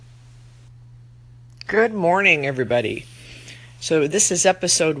Good morning, everybody. So this is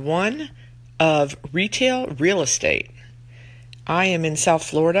episode 1 of Retail Real Estate. I am in South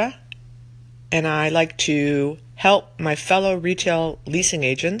Florida, and I like to help my fellow retail leasing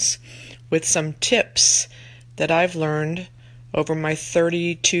agents with some tips that I've learned over my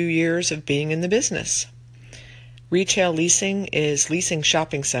 32 years of being in the business. Retail leasing is leasing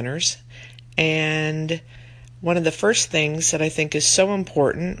shopping centers, and one of the first things that I think is so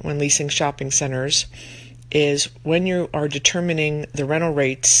important when leasing shopping centers is when you are determining the rental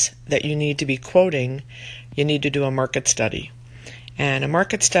rates that you need to be quoting, you need to do a market study. And a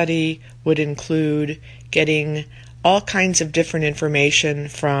market study would include getting all kinds of different information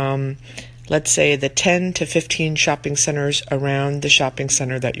from, let's say, the 10 to 15 shopping centers around the shopping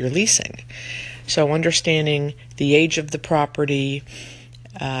center that you're leasing. So understanding the age of the property,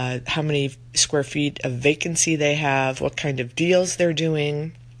 how many square feet of vacancy they have, what kind of deals they're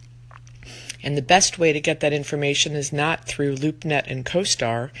doing. And the best way to get that information is not through LoopNet and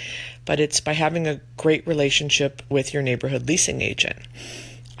CoStar, but it's by having a great relationship with your neighborhood leasing agent.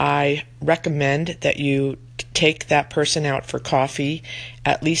 I recommend that you take that person out for coffee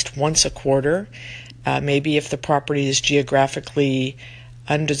at least once a quarter. Maybe if the property is geographically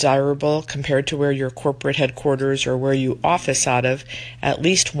undesirable compared to where your corporate headquarters or where you office out of, at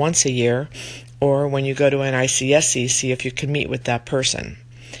least once a year, or when you go to an ICSC, see if you can meet with that person.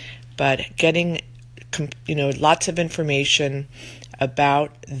 But getting lots of information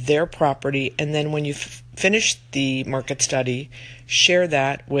about their property, and then when you finish the market study, share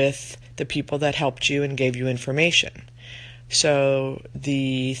that with the people that helped you and gave you information. So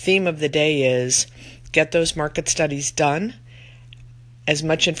the theme of the day is get those market studies done, as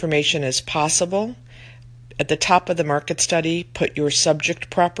much information as possible. At the top of the market study, put your subject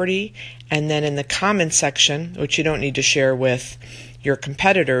property, and then in the comment section, which you don't need to share with your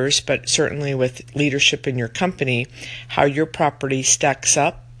competitors, but certainly with leadership in your company, how your property stacks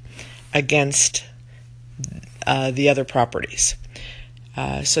up against the other properties.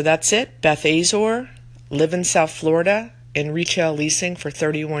 So that's it. Beth Azor, live in South Florida, in retail leasing for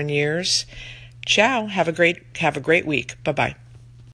 31 years. Ciao. Have a great week. Bye-bye.